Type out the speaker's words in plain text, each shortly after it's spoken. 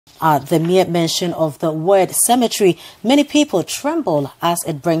At the mere mention of the word cemetery, many people tremble as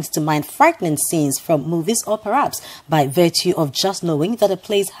it brings to mind frightening scenes from movies, or perhaps by virtue of just knowing that a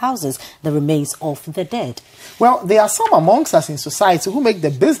place houses the remains of the dead. Well, there are some amongst us in society who make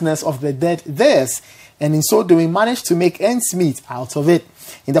the business of the dead theirs, and in so doing manage to make ends meet out of it.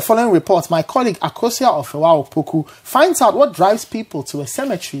 In the following report, my colleague Akosia Ofewa Opoku finds out what drives people to a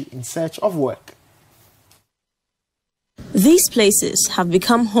cemetery in search of work. These places have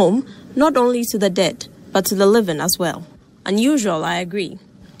become home not only to the dead, but to the living as well. Unusual, I agree.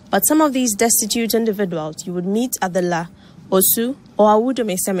 But some of these destitute individuals you would meet at the La, Osu, or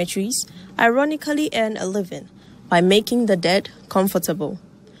Awudome cemeteries ironically earn a living by making the dead comfortable.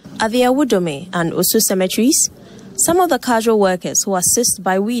 At the Awudome and Osu cemeteries, some of the casual workers who assist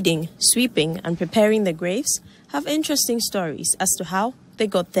by weeding, sweeping, and preparing the graves have interesting stories as to how they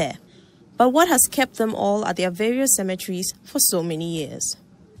got there. But what has kept them all at their various cemeteries for so many years?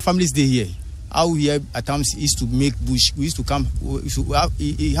 Families stay here. How we at times is to make bush. We used to come.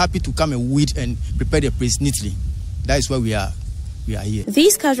 Happy to come and weed and prepare the place neatly. That is why we are here.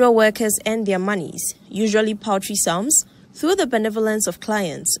 These casual workers earn their monies, usually paltry sums, through the benevolence of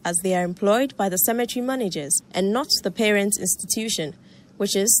clients, as they are employed by the cemetery managers and not the parent institution,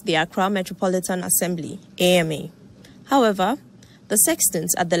 which is the Accra Metropolitan Assembly, AMA. However, the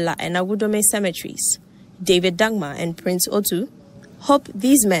sextons at the La and Awudome cemeteries, David Dagma and Prince Otu, hope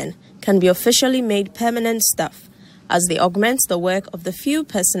these men can be officially made permanent staff as they augment the work of the few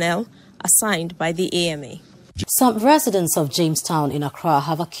personnel assigned by the AMA. Some residents of Jamestown in Accra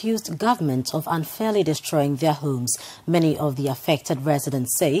have accused government of unfairly destroying their homes. Many of the affected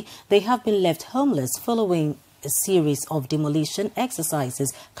residents say they have been left homeless following a series of demolition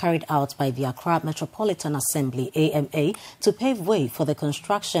exercises carried out by the Accra Metropolitan Assembly, AMA, to pave way for the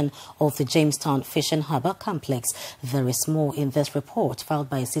construction of the Jamestown Fishing Harbour complex. There is more in this report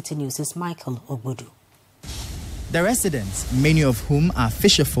filed by City News' Michael Ogbudu. The residents, many of whom are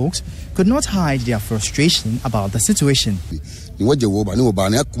fisher folks, could not hide their frustration about the situation.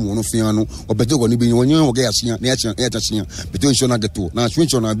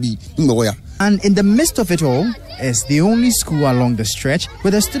 And in the midst of it all is the only school along the stretch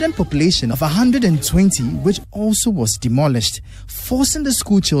with a student population of 120, which also was demolished, forcing the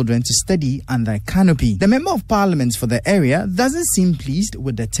school children to study under a canopy. The Member of Parliament for the area doesn't seem pleased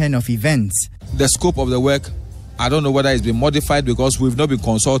with the turn of events. The scope of the work, I don't know whether it's been modified because we've not been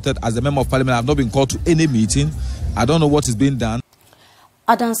consulted. As a Member of Parliament, I have not been called to any meeting. I don't know what is being done.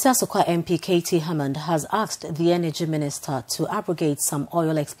 Adansi Asokwa MP Katie Hammond has asked the Energy Minister to abrogate some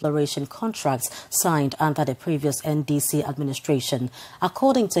oil exploration contracts signed under the previous NDC administration.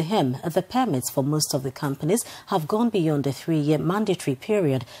 According to him, the permits for most of the companies have gone beyond the 3-year mandatory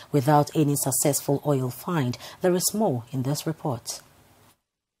period without any successful oil find. There is more in this report.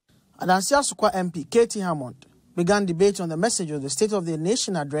 Adansi Asokwa MP Katie Hammond began debate on the message of the State of the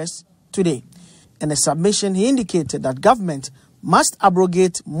Nation address today. In a submission, he indicated that government must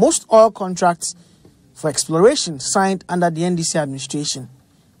abrogate most oil contracts for exploration signed under the NDC administration.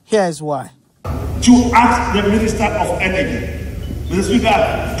 Here is why. To ask the Minister of Energy, Mr.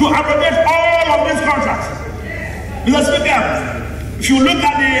 Speaker, to abrogate all of these contracts. Mr. Speaker, if you look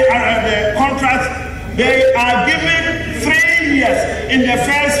at the contracts, they are given 3 years in the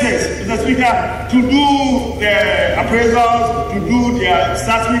first phase, Mr. Speaker, to do the appraisals, to do their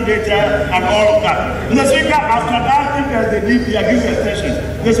statutory data and all of that. Mr. Speaker, after that, if there's the need, they are given extension.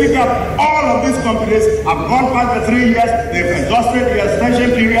 Mr. Speaker, all of these companies have gone past the 3 years, they've exhausted the extension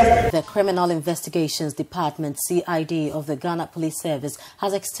period. The Criminal Investigations Department, CID, of the Ghana Police Service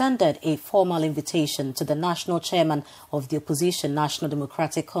has extended a formal invitation to the National Chairman of the Opposition National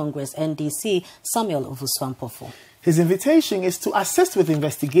Democratic Congress, NDC, Samuel Ofosu Ampofo. His invitation is to assist with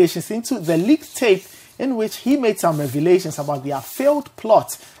investigations into the leaked tape in which he made some revelations about their failed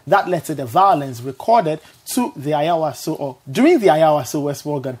plot that led to the violence recorded to the Ayawaso or during the Ayawaso West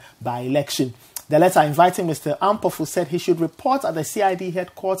Morgan by-election. The letter inviting Mr. Ampofo said he should report at the CID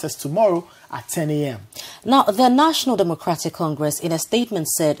headquarters tomorrow at 10 a.m. Now, the National Democratic Congress in a statement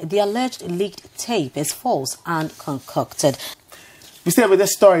said the alleged leaked tape is false and concocted. We stay with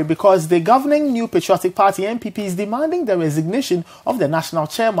this story because the governing New Patriotic Party, NPP, is demanding the resignation of the national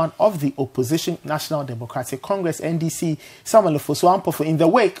chairman of the opposition National Democratic Congress, NDC, Samuel Ofosu Ampofo, in the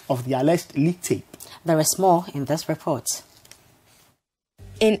wake of the alleged leaked tape. There is more in this report.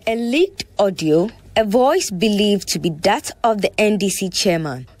 In a leaked audio, a voice believed to be that of the NDC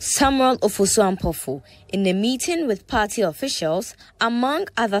chairman, Samuel Ofosu Ampofo, in a meeting with party officials, among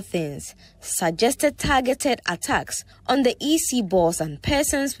other things, suggested targeted attacks on the EC boss and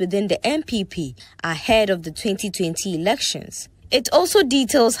persons within the NPP ahead of the 2020 elections. It also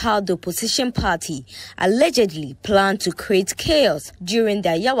details how the opposition party allegedly planned to create chaos during the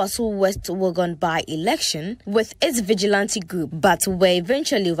Ayawaso West Wuogon by-election with its vigilante group, but were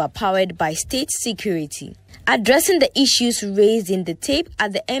eventually overpowered by state security. Addressing the issues raised in the tape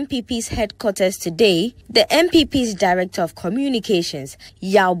at the NPP's headquarters today, the NPP's Director of Communications,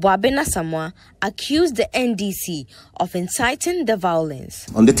 Yawabena Samoa, accused the NDC of inciting the violence.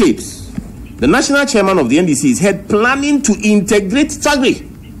 On the tapes, the national chairman of the NDC is heard planning to integrate Sagri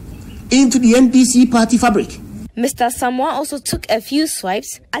into the NDC party fabric. Mr. Samoa also took a few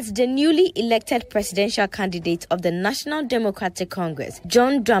swipes at the newly elected presidential candidate of the National Democratic Congress,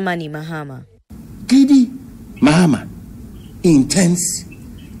 John Dramani Mahama. Gidi Mahama intends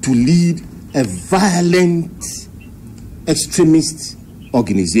to lead a violent extremist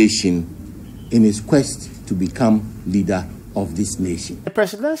organization in his quest to become leader of this nation. The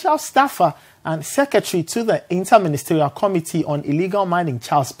presidential staffer and secretary to the Interministerial Committee on Illegal Mining,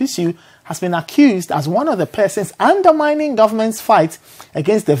 Charles Bisu, has been accused as one of the persons undermining government's fight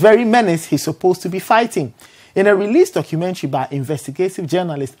against the very menace he's supposed to be fighting. In a released documentary by investigative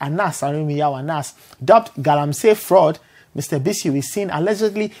journalist Aremeyaw Anas, dubbed Galamsey fraud, Mr. Bisu is seen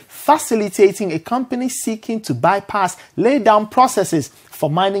allegedly facilitating a company seeking to bypass laid-down processes for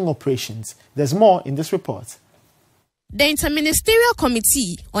mining operations. There's more in this report. The Interministerial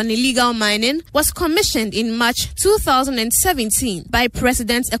Committee on Illegal Mining was commissioned in March 2017 by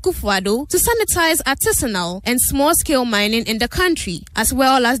President Akufo-Addo to sanitize artisanal and small-scale mining in the country, as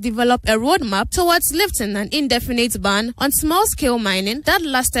well as develop a roadmap towards lifting an indefinite ban on small-scale mining that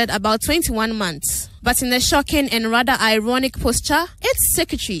lasted about 21 months. But in a shocking and rather ironic posture, its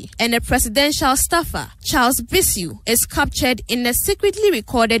secretary and a presidential staffer, Charles Bisu, is captured in a secretly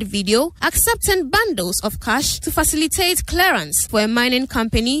recorded video accepting bundles of cash to facilitate clearance for a mining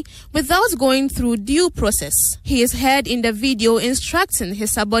company without going through due process. He is heard in the video instructing his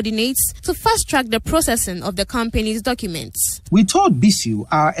subordinates to fast-track the processing of the company's documents. We told Bisu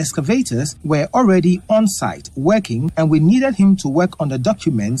our excavators were already on site working and we needed him to work on the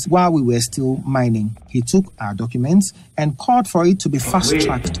documents while we were still mining. He took our documents and called for it to be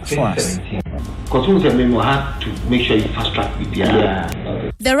fast-tracked for us.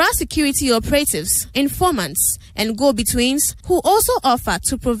 There are security operatives, informants, and go-betweens who also offer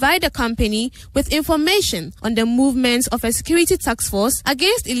to provide the company with information on the movements of a security task force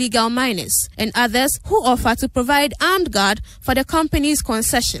against illegal miners, and others who offer to provide armed guard for the company's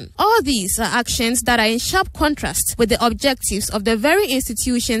concession. All these are actions that are in sharp contrast with the objectives of the very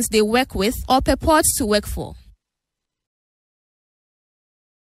institutions they work with or purport to work for.